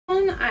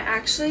I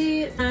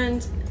actually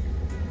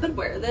would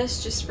wear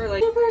this just for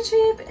like super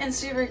cheap and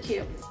super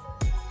cute.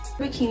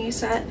 Bikini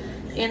set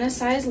in a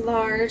size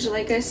large,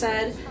 like I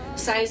said,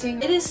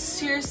 sizing. It is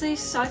seriously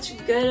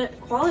such good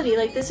quality.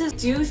 Like this is,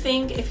 do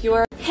think if you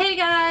are, hey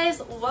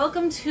guys,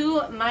 welcome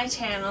to my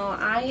channel.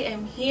 I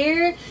am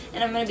here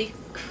and I'm going to be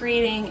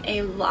creating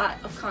a lot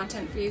of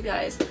content for you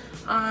guys.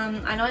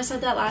 I know I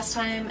said that last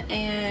time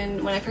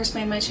and when I first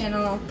made my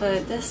channel,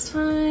 but this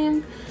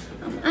time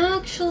I'm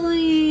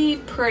actually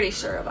pretty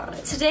sure about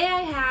it. Today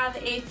I have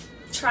a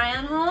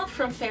try-on haul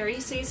from fairy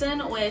season,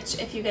 which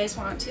if you guys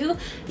want to,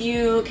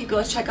 you could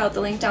go check out the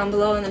link down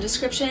below in the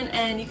description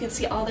and you can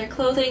see all their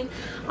clothing.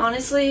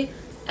 Honestly,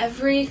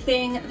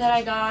 everything that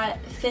I got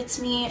fits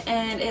me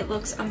and it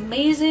looks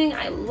amazing.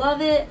 I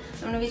love it.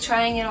 I'm going to be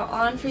trying it all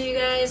on for you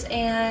guys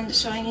and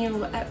showing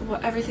you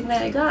everything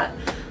that I got.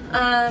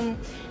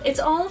 It's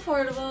all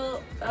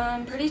affordable,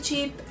 pretty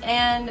cheap,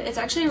 and it's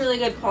actually really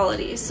good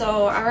quality.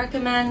 So I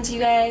recommend you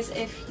guys,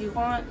 if you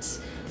want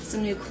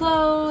some new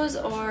clothes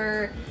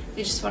or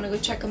you just want to go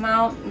check them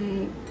out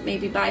and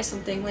maybe buy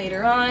something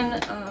later on,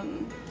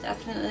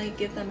 definitely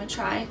give them a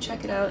try.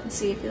 Check it out and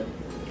see if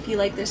you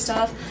like their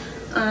stuff.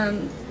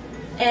 And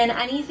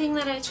anything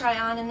that I try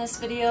on in this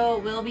video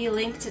will be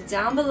linked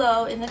down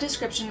below in the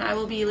description. I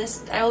will be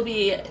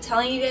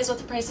telling you guys what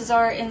the prices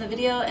are in the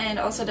video and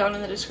also down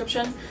in the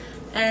description.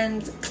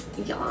 And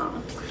yeah,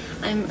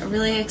 I'm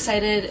really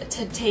excited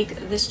to take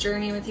this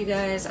journey with you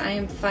guys. I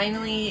am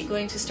finally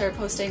going to start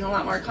posting a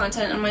lot more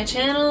content on my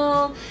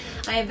channel.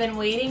 I have been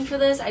waiting for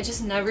this. I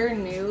just never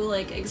knew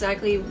like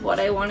exactly what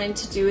I wanted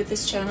to do with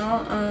this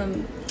channel.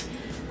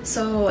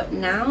 So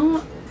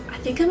now I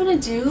think I'm gonna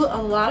do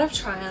a lot of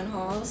try-on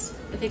hauls.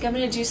 I think I'm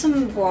gonna do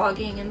some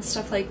vlogging and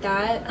stuff like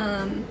that.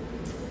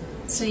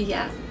 So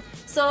yeah.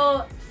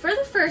 So for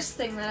the first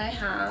thing that I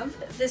have,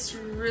 this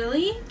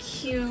really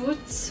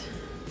cute,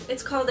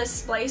 it's called a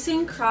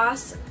splicing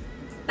cross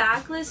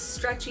backless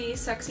stretchy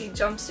sexy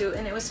jumpsuit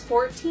and it was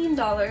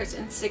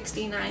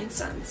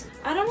 $14.69.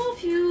 I don't know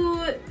if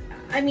you,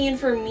 I mean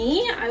for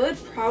me, I would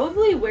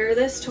probably wear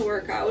this to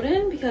work out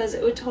in because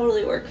it would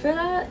totally work for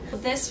that.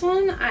 This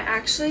one,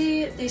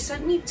 they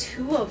sent me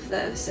two of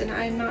this and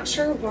I'm not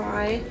sure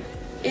why.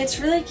 It's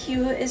really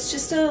cute. It's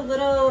just a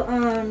little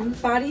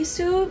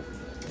bodysuit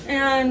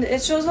and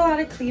it shows a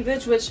lot of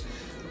cleavage, which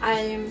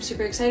I'm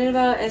super excited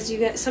about. As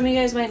some of you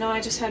guys might know,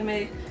 I just had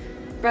my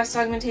breast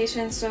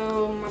augmentation,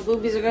 so my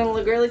boobies are gonna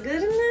look really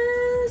good in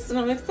this and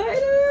I'm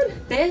excited.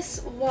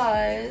 This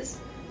was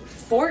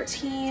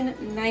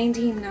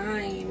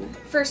 $14.99.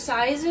 For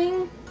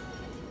sizing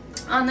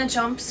on the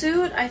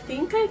jumpsuit, I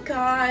think I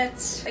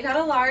got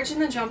a large in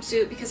the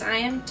jumpsuit because I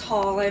am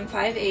tall, I'm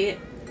 5'8",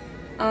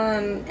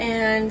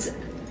 and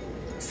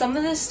some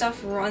of this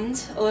stuff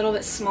runs a little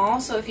bit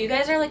small, so if you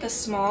guys are like a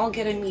small,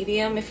 get a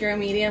medium. If you're a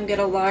medium, get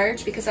a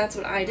large, because that's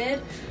what I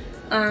did.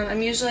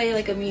 I'm usually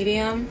like a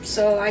medium,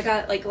 so I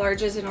got like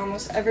larges in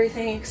almost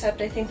everything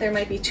except I think there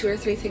might be 2 or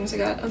 3 things I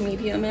got a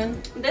medium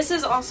in. This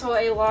is also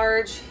a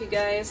large, you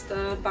guys,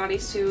 the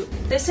bodysuit.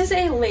 This is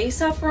a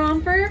lace-up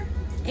romper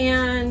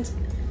and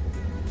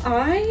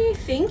I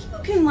think you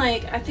can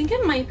I think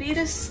it might be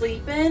to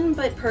sleep in,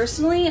 but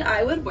personally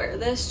I would wear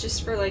this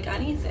just for like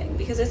anything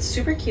because it's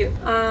super cute.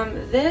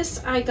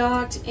 This I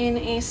got in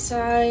a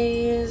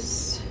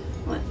size,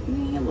 let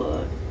me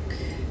look,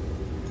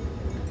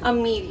 a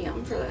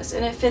medium for this,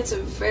 and it fits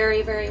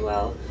very, very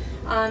well.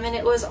 And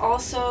it was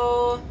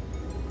also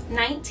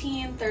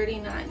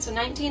 $19.39, so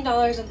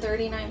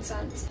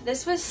 $19.39.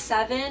 This was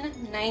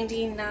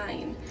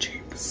 $7.99.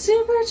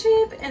 Super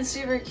cheap and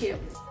super cute.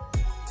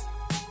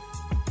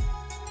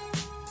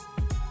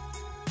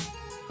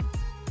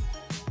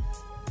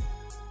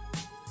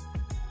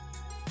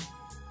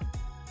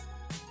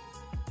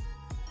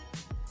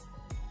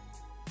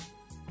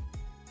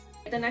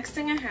 The next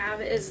thing I have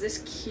is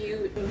this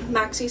cute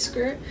maxi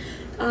skirt.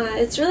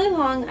 It's really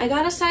long. I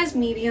got a size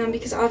medium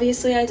because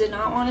obviously I did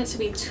not want it to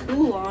be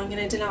too long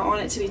and I did not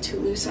want it to be too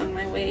loose on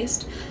my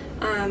waist.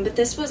 But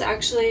this was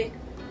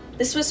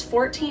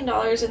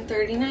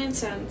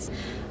 $14.39.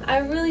 I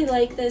really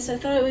like this. I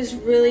thought it was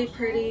really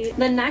pretty.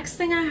 The next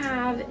thing I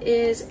have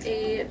is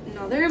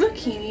another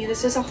bikini.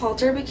 This is a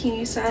halter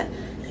bikini set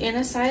in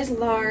a size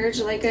large.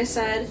 Like I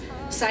said,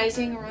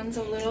 sizing runs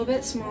a little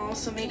bit small,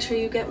 so make sure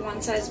you get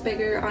one size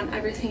bigger on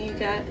everything you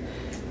get,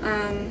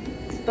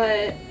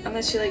 but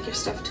unless you like your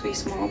stuff to be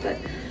small. But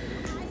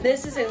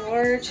this is a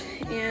large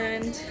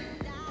and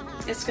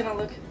it's gonna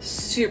look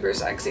super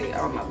sexy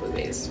on my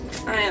boobies.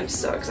 I am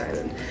so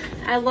excited.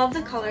 I love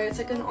the color. It's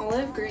like an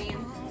olive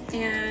green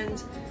and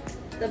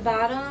the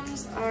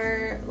bottoms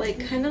are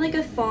like kind of like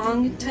a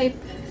thong type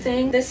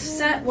thing. This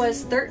set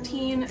was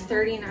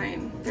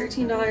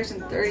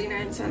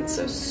 $13.39,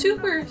 so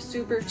super,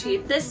 super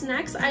cheap. This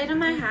next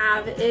item I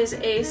have is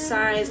a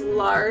size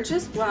large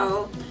as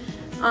well.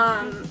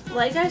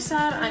 Like I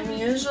said, I'm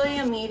usually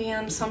a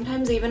medium,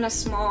 sometimes even a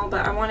small,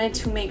 but I wanted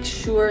to make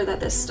sure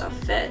that this stuff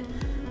fit.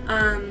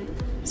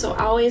 So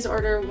I always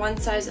order one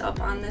size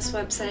up on this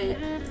website.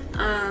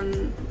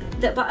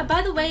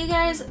 By the way, you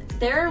guys,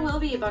 there will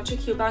be a bunch of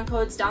coupon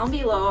codes down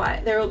below.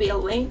 There will be a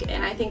link,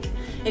 and I think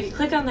if you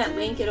click on that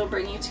link, it'll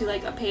bring you to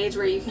like a page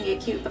where you can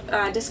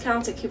get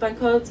discounts and coupon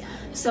codes.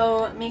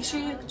 So make sure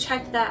you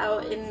check that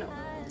out and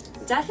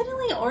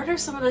definitely order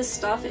some of this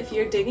stuff if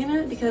you're digging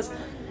it, because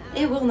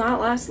it will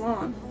not last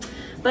long.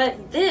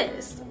 But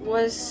this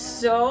was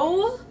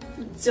so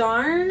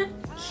darn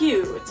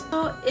cute.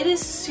 So it is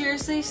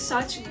seriously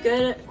such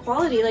good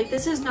quality. Like,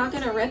 this is not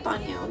gonna rip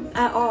on you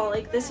at all.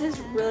 Like, this is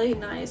really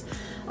nice.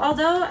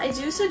 Although I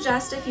do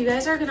suggest, if you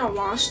guys are gonna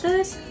wash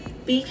this,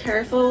 be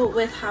careful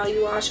with how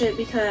you wash it,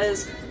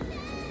 because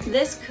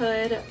this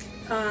could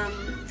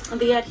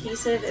the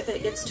adhesive, if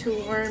it gets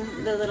too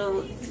warm, the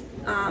little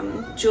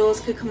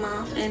jewels could come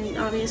off, and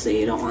obviously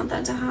you don't want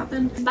that to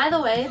happen. By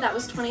the way, that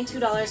was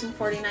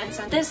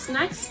 $22.49. This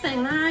next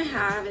thing that I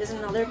have is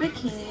another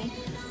bikini,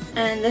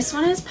 and this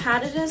one is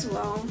padded as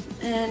well,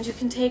 and you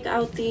can take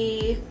out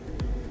the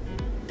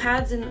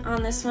pads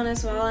on this one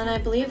as well, and I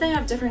believe they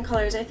have different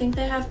colors. I think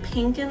they have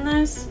pink in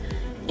this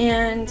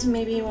and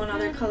maybe one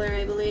other color,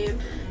 I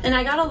believe. And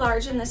I got a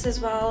large in this as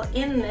well.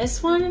 In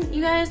this one,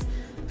 you guys,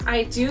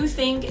 I do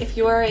think if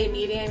you are a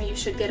medium, you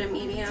should get a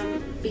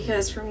medium,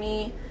 because for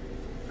me,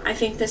 I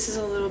think this is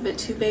a little bit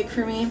too big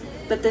for me,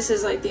 but this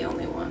is like the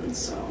only one.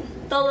 So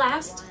the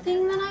last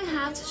thing that I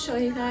have to show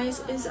you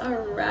guys is a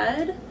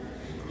red.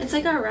 It's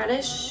like a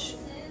reddish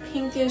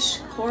pinkish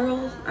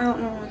coral. I don't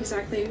know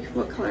exactly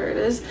what color it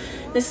is.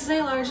 This is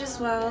a large as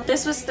well.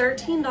 This was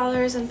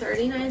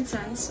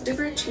 $13.39.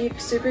 Super cheap,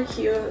 super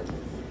cute.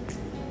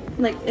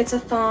 Like, it's a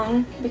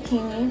thong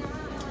bikini,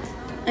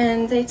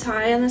 and they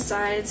tie on the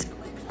sides.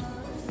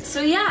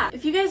 So yeah,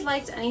 if you guys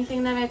liked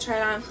anything that I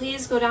tried on,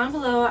 please go down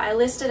below. I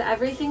listed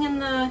everything in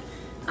the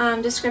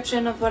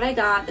description of what I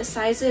got, the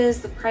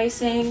sizes, the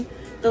pricing,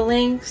 the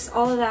links,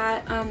 all of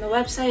that, the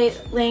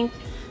website link.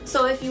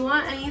 So if you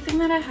want anything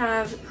that I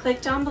have,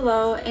 click down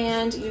below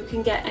and you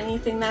can get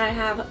anything that I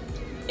have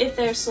if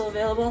they're still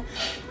available.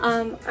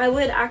 I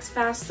would act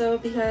fast though,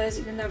 because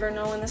you never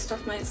know when this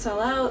stuff might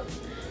sell out.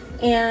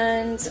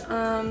 And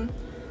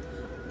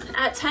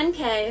at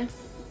 10K,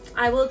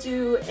 I will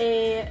do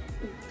a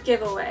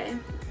giveaway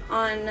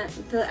on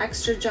the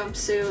extra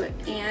jumpsuit,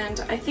 and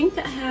I think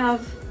I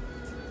have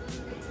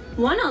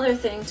one other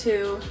thing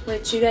too,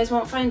 which you guys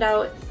won't find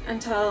out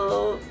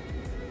until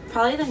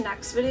probably the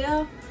next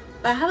video,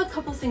 but I have a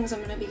couple things I'm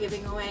going to be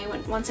giving away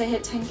once I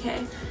hit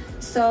 10K.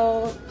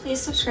 So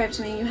please subscribe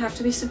to me. You have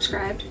to be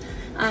subscribed.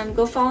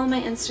 Go follow my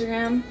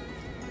Instagram,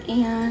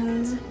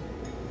 and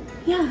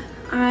yeah,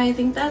 I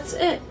think that's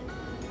it.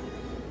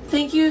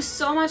 Thank you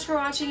so much for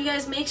watching, you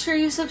guys. Make sure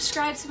you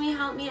subscribe to me,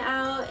 help me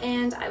out,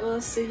 and I will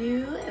see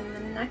you in the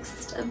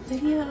next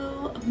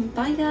video.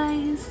 Bye,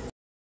 guys.